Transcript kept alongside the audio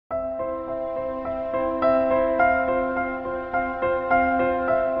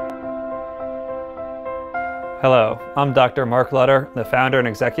Hello, I'm Dr. Mark Lutter, the founder and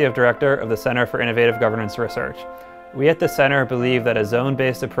executive director of the Center for Innovative Governance Research. We at the Center believe that a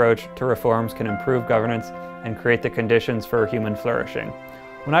zone-based approach to reforms can improve governance and create the conditions for human flourishing.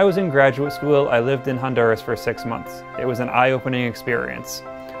 When I was in graduate school, I lived in Honduras for 6 months. It was an eye-opening experience.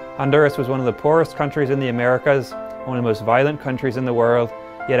 Honduras was one of the poorest countries in the Americas, one of the most violent countries in the world,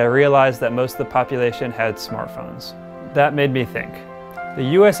 yet I realized that most of the population had smartphones. That made me think.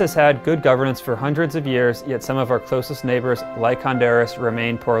 The U.S. has had good governance for hundreds of years, yet some of our closest neighbors, like Honduras,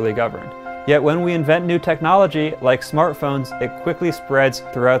 remain poorly governed. Yet when we invent new technology, like smartphones, it quickly spreads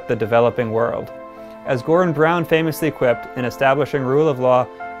throughout the developing world. As Gordon Brown famously quipped, in establishing rule of law,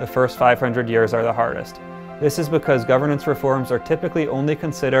 the first 500 years are the hardest. This is because governance reforms are typically only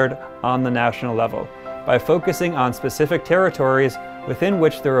considered on the national level. By focusing on specific territories within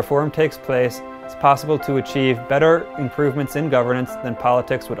which the reform takes place, it's possible to achieve better improvements in governance than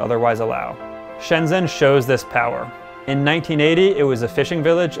politics would otherwise allow. Shenzhen shows this power. In 1980, it was a fishing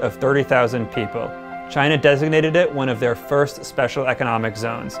village of 30,000 people. China designated it one of their first special economic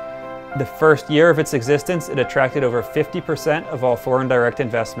zones. The first year of its existence, it attracted over 50% of all foreign direct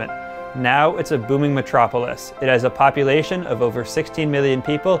investment. Now it's a booming metropolis. It has a population of over 16 million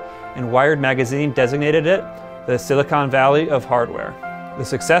people, and Wired magazine designated it the Silicon Valley of hardware. The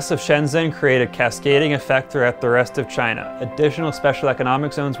success of Shenzhen created a cascading effect throughout the rest of China. Additional special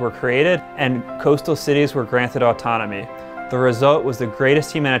economic zones were created, and coastal cities were granted autonomy. The result was the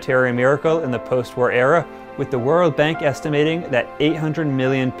greatest humanitarian miracle in the post-war era, with the World Bank estimating that 800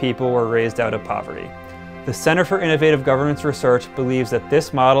 million people were raised out of poverty. The Center for Innovative Governance Research believes that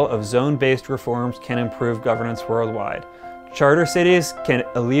this model of zone-based reforms can improve governance worldwide. Charter cities can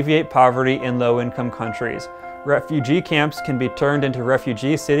alleviate poverty in low-income countries. Refugee camps can be turned into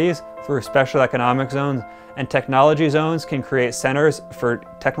refugee cities through special economic zones, and technology zones can create centers for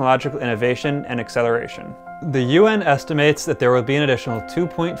technological innovation and acceleration. The UN estimates that there will be an additional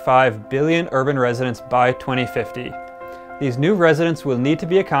 2.5 billion urban residents by 2050. These new residents will need to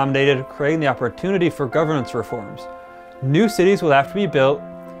be accommodated, creating the opportunity for governance reforms. New cities will have to be built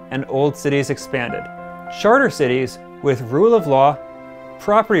and old cities expanded. Charter cities with rule of law,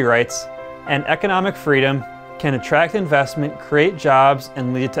 property rights, and economic freedom can attract investment, create jobs,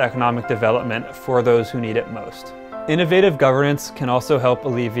 and lead to economic development for those who need it most. Innovative governance can also help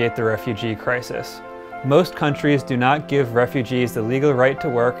alleviate the refugee crisis. Most countries do not give refugees the legal right to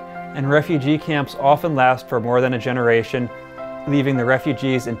work, and refugee camps often last for more than a generation, leaving the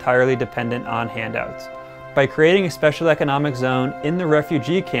refugees entirely dependent on handouts. By creating a special economic zone in the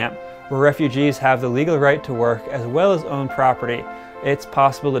refugee camp, where refugees have the legal right to work as well as own property, it's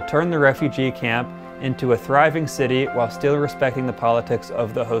possible to turn the refugee camp into a thriving city while still respecting the politics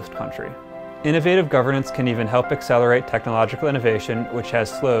of the host country. Innovative governance can even help accelerate technological innovation, which has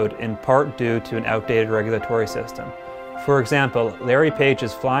slowed in part due to an outdated regulatory system. For example, Larry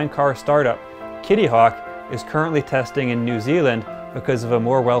Page's flying car startup, Kitty Hawk, is currently testing in New Zealand because of a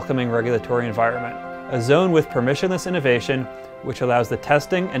more welcoming regulatory environment. A zone with permissionless innovation, which allows the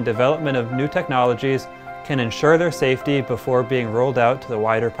testing and development of new technologies, can ensure their safety before being rolled out to the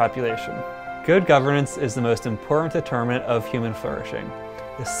wider population. Good governance is the most important determinant of human flourishing.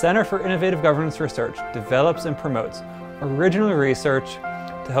 The Center for Innovative Governance Research develops and promotes original research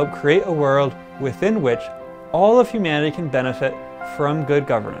to help create a world within which all of humanity can benefit from good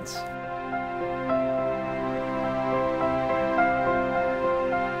governance.